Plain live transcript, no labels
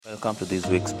Welcome to this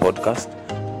week's podcast.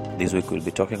 This week we'll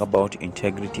be talking about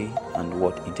integrity and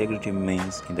what integrity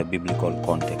means in the biblical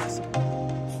context.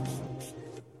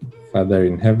 Father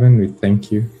in heaven, we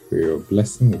thank you for your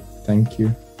blessing. We thank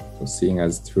you for seeing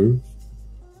us through.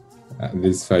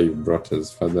 This far you brought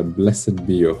us. Father, blessed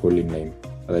be your holy name.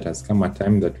 Father, it has come a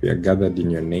time that we are gathered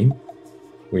in your name.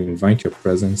 We invite your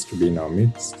presence to be in our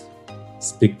midst.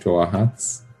 Speak to our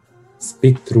hearts.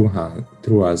 Speak through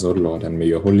us, O Lord, and may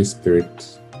your Holy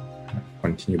Spirit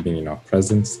continue being in our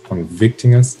presence,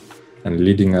 convicting us and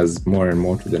leading us more and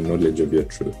more to the knowledge of your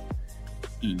truth.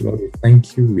 Lord, we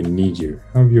thank you. We need you.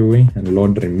 Have your way. And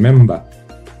Lord, remember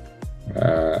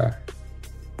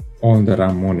all that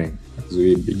are mourning. As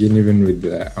we begin even with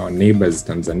our neighbors,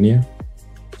 Tanzania,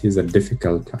 it is a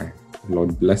difficult time.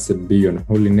 Lord, blessed be your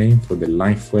holy name for the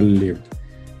life well lived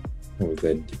of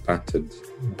the departed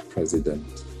president.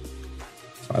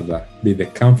 Father, be the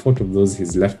comfort of those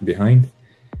he's left behind.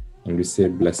 And we say,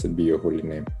 blessed be your holy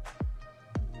name.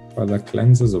 Father,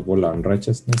 cleanse us of all our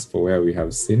unrighteousness for where we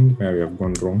have sinned, where we have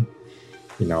gone wrong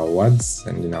in our words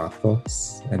and in our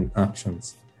thoughts and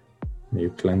actions. May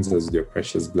you cleanse us with your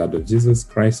precious blood of Jesus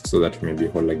Christ so that we may be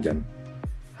whole again.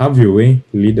 Have your way.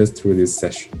 Lead us through this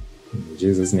session. In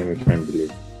Jesus' name we pray and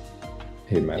believe.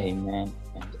 Amen. Amen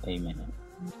and amen.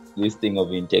 This thing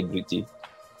of integrity.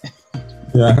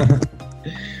 Yeah.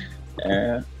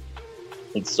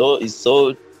 It's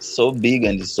so big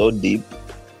and it's so deep.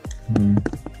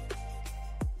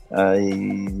 I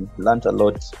learned a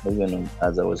lot even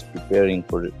as I was preparing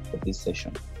for this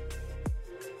session.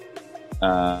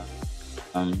 There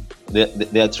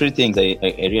are three things I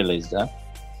realized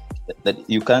that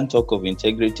you can't talk of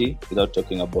integrity without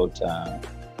talking about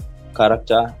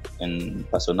character and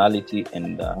personality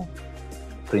and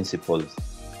principles.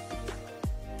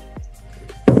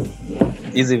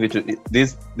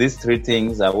 These three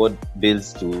things are what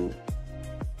builds to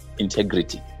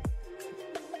integrity.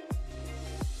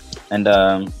 And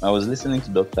I was listening to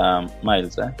Dr.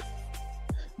 Miles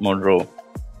Monroe.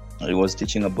 He was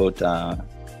teaching about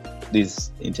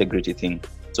this integrity thing.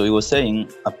 So he was saying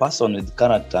a person with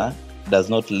character does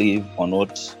not live on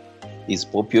what is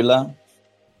popular.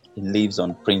 He lives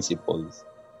on principles.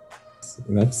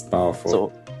 That's powerful.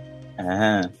 So,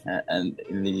 and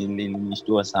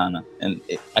ilinishtua sana. And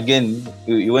again,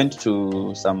 he went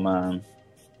to some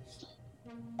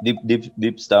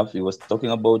deep stuff. He was talking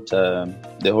about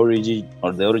the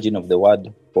origin of the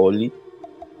word holy.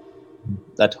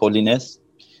 That holiness.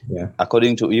 Yeah.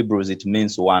 According to Hebrews, it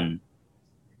means one.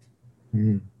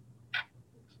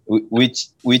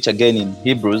 Which again in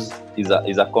Hebrews is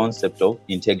a concept of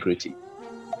integrity.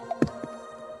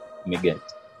 Me get?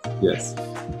 Yes.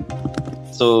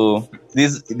 So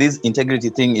this integrity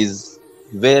thing is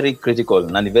very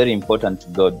critical and very important to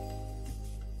God.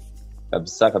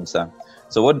 Kabisa.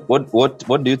 So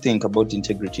what do you think about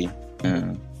integrity?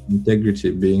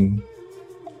 Integrity being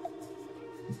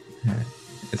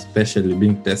especially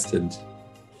being tested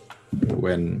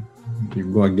when you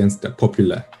go against the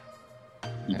popular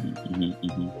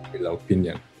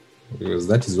opinion, because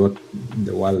that is what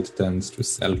the world tends to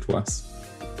sell to us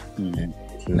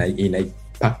in a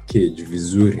package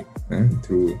vizuri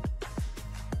through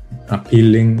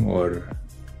appealing or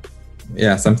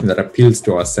something that appeals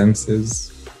to our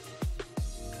senses,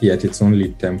 yet it's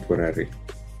only temporary.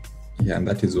 And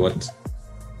that is what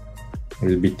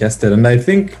will be tested. And I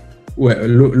think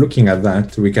looking at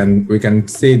that, we can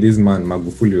say this man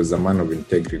Magufuli was a man of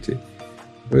integrity,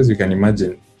 because you can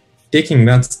imagine taking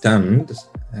that stand.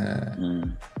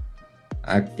 And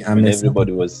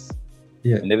everybody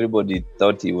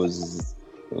thought he was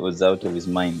out of his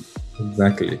mind.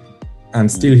 Exactly.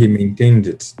 And still he maintained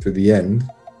it to the end.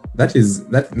 That is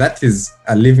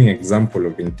a living example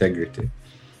of integrity.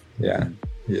 Yeah.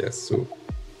 Yes. So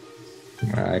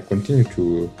I continue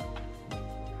to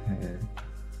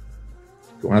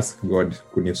ask God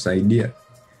kunisaidia.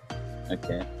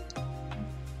 Okay.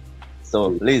 So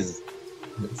Liz,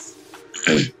 yes.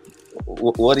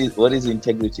 what is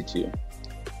integrity to you?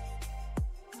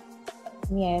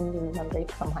 Me, I only remember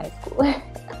it from high school.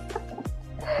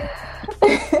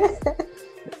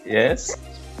 Yes.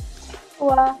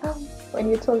 Well, when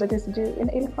you told us to do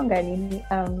in Fongani,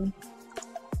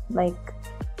 like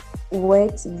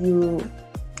what you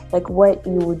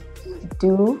would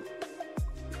do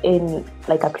in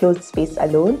like a closed space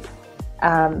alone,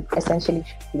 essentially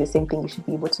should be the same thing you should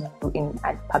be able to do in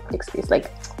a public space.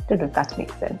 Like, I don't know if that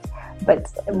makes sense,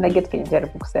 but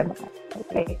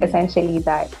essentially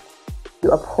that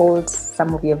you uphold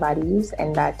some of your values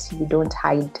and that you don't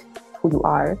hide who you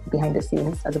are behind the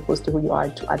scenes as opposed to who you are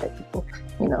to other people,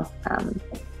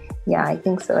 Yeah, I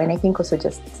think so. And I think also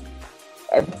just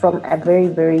from a very,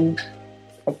 very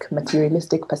like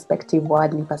materialistic perspective,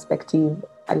 worldly perspective,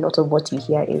 a lot of what you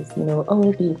hear is, be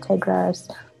integrous,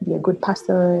 be a good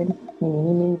person,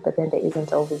 but then there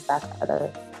isn't always that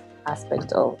other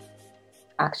aspect of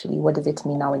actually what does it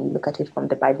mean now when you look at it from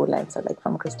the Bible lens or like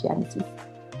from Christianity.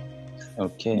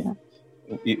 Okay. Yeah.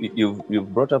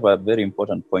 You've brought up a very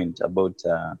important point about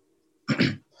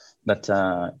that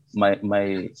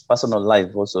my personal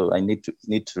life also. I need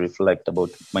to reflect about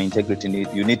my integrity.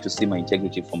 You need to see my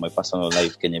integrity from my personal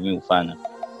life.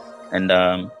 And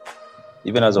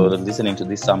even as I was listening to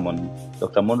this sermon,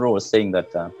 Dr. Monroe was saying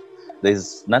that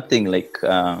there's nothing like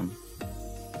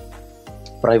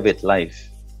private life.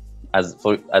 As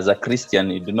a Christian,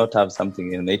 you do not have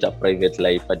something in a private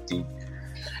life. But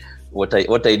what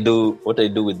I do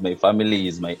with my family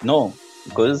is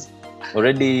because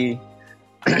already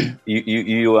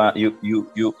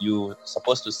you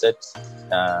supposed to set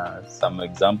some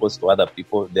examples to other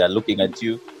people. They are looking at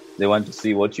you. They want to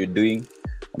see what you're doing.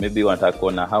 Maybe want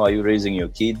to know how are you raising your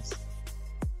kids.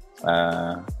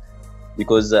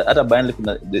 Because at a Bible,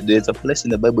 there's a place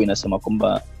in the Bible inasema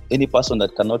kwamba any person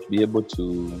that cannot be able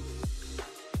to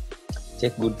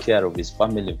take good care of his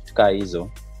family,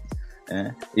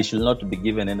 he should not be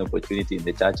given an opportunity in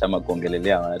the church ama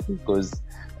kuongelelea watu, because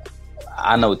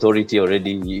an authority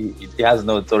already, he has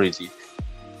no authority.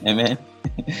 Amen.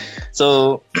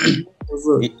 So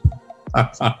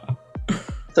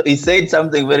he said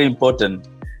something very important,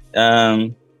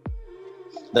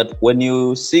 that when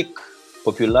you seek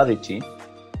popularity,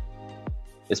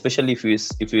 especially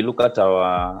if you look at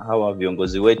our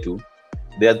viongozi wetu,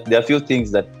 there are few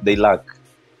things that they lack.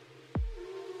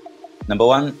 Number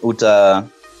one,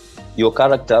 your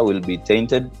character will be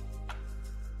tainted,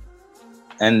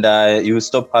 and you will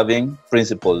stop having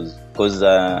principles, because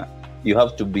you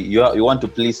have to be you want to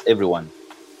please everyone.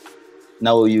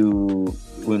 Now you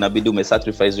will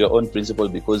sacrifice your own principle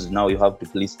because now you have to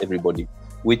please everybody,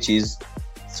 which is,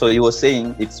 so he was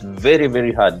saying it's very,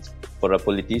 very hard for a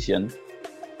politician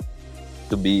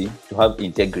to have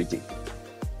integrity.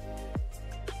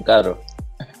 Caro.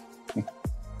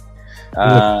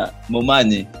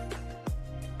 Mumani.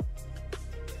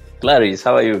 Clarice,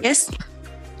 how are you? Yes,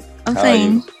 I'm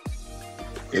fine.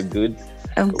 You're good?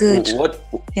 I'm good.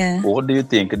 What do you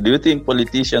think? Do you think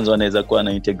politicians wanaweza kuwa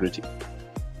na integrity?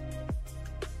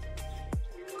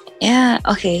 Yeah,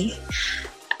 okay.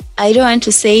 I don't want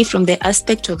to say from the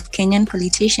aspect of Kenyan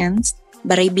politicians,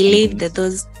 but I believe that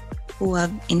those who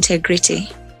have integrity.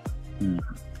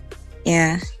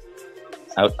 Yeah.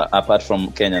 Apart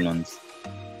from Kenyan ones.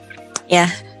 Yeah.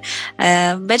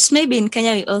 But maybe in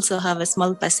Kenya we also have a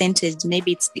small percentage.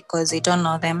 Maybe it's because we don't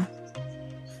know them.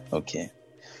 Okay.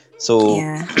 So,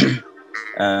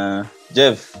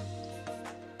 Jeff,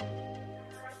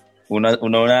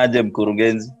 unaonaje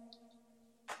mkurugenzi?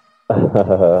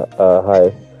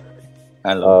 Hi.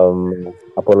 Hello.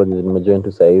 Apologies, nimejoin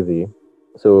tu saizi.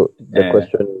 So the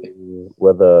question is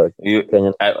whether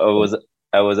Kenyan.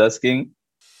 I was asking,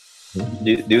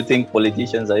 do you think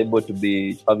politicians are able to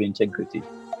have integrity?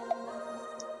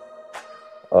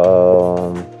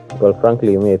 Well,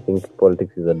 frankly, I think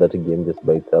politics is a dirty game just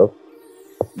by itself.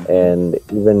 And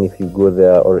even if you go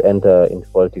there or enter into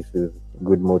politics with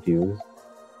good motives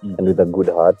and with a good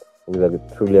heart,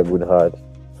 truly a good heart,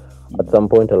 at some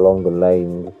point along the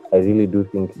line, I really do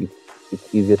think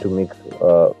it's easier to make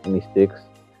mistakes,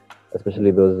 especially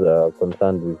those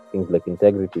concerned with things like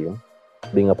integrity,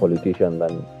 being a politician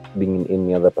than being in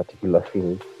any other particular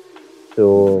field.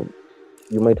 So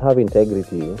you might have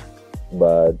integrity,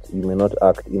 but you may not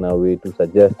act in a way to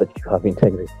suggest that you have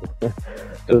integrity.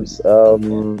 So,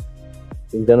 in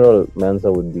general, my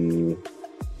answer would be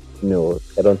no.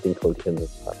 I don't think politicians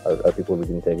are people with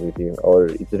integrity, or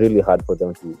it's really hard for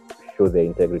them to show their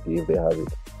integrity if they have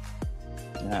it.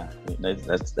 Yeah,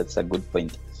 that's a good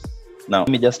point. Now, let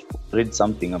me just read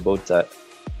something about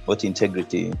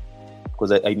integrity,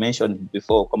 because I mentioned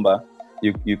before,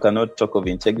 you cannot talk of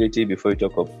integrity before you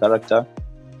talk of character,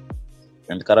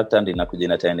 and character and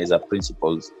inakuja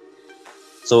principles.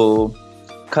 So,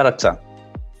 character,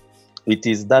 it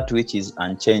is that which is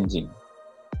unchanging.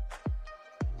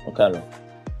 Okay.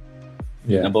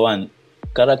 Yeah. Number one,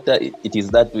 character, it is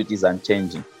that which is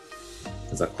unchanging.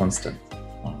 It's a constant.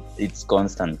 It's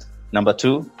constant. Number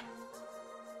two,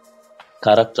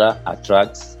 character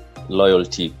attracts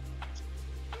loyalty.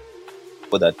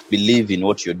 People that believe in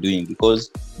what you're doing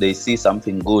because they see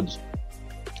something good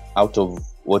out of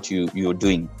what you're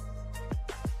doing.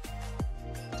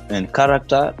 And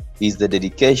character is the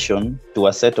dedication to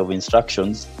a set of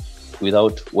instructions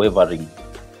without wavering.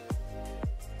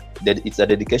 it's a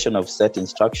dedication of set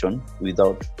instruction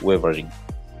without wavering.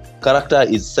 Character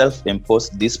is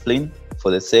self-imposed discipline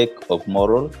for the sake of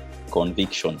moral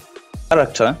conviction.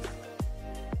 Character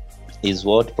is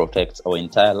what protects our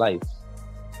entire life.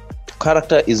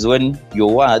 Character is when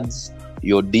your words,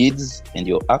 your deeds, and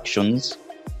your actions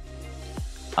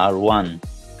are one.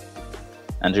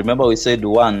 And remember, we said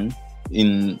one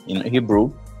in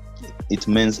Hebrew, it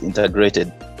means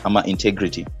integrated,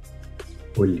 integrity.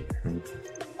 Holy.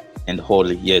 And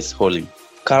holy, yes, holy.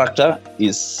 Character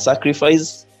is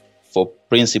sacrifice for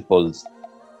principles.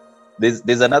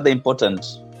 There's another important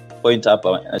point up.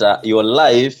 Your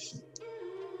life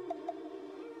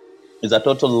is a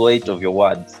total weight of your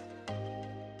words.